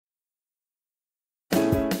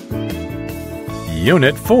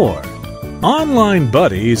Unit 4. Online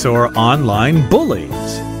buddies or online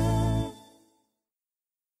bullies.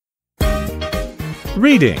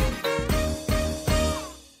 Reading.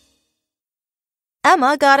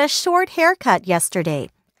 Emma got a short haircut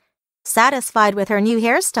yesterday. Satisfied with her new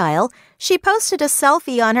hairstyle, she posted a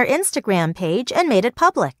selfie on her Instagram page and made it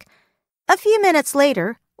public. A few minutes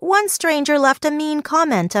later, one stranger left a mean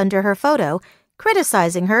comment under her photo,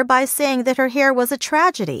 criticizing her by saying that her hair was a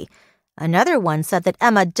tragedy. Another one said that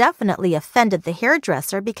Emma definitely offended the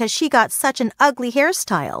hairdresser because she got such an ugly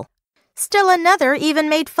hairstyle. Still another even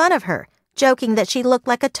made fun of her, joking that she looked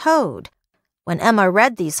like a toad. When Emma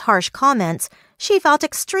read these harsh comments, she felt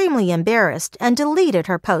extremely embarrassed and deleted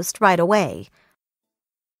her post right away.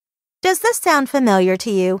 Does this sound familiar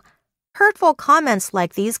to you? Hurtful comments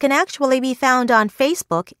like these can actually be found on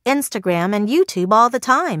Facebook, Instagram, and YouTube all the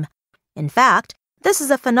time. In fact, this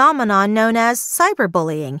is a phenomenon known as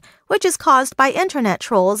cyberbullying, which is caused by internet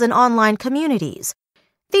trolls in online communities.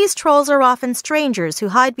 These trolls are often strangers who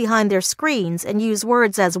hide behind their screens and use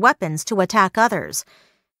words as weapons to attack others.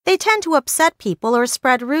 They tend to upset people or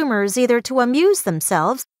spread rumors either to amuse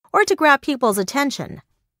themselves or to grab people's attention.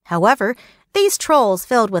 However, these trolls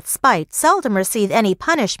filled with spite seldom receive any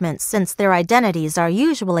punishment since their identities are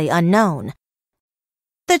usually unknown.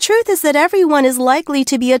 The truth is that everyone is likely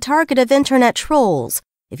to be a target of internet trolls.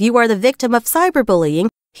 If you are the victim of cyberbullying,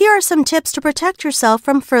 here are some tips to protect yourself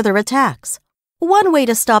from further attacks. One way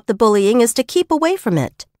to stop the bullying is to keep away from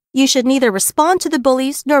it. You should neither respond to the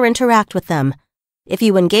bullies nor interact with them. If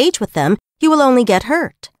you engage with them, you will only get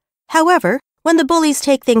hurt. However, when the bullies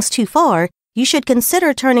take things too far, you should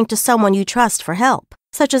consider turning to someone you trust for help,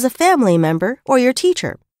 such as a family member or your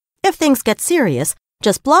teacher. If things get serious,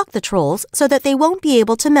 just block the trolls so that they won't be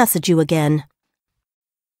able to message you again.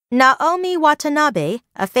 Naomi Watanabe,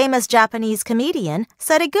 a famous Japanese comedian,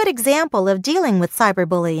 set a good example of dealing with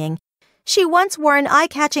cyberbullying. She once wore an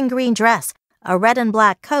eye-catching green dress, a red and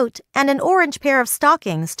black coat, and an orange pair of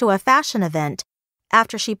stockings to a fashion event.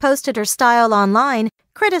 After she posted her style online,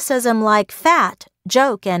 criticism like fat,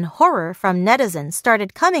 joke, and horror from netizens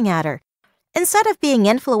started coming at her. Instead of being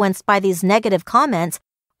influenced by these negative comments,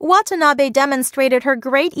 Watanabe demonstrated her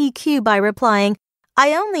great EQ by replying,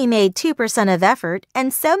 "I only made 2% of effort,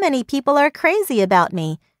 and so many people are crazy about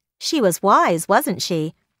me." She was wise, wasn't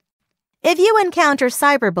she? If you encounter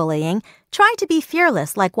cyberbullying, try to be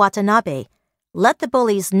fearless like Watanabe. Let the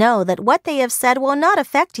bullies know that what they have said will not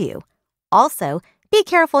affect you. Also, be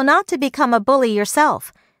careful not to become a bully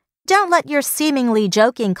yourself. Don't let your seemingly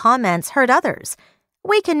joking comments hurt others.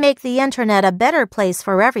 We can make the internet a better place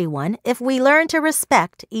for everyone if we learn to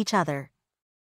respect each other.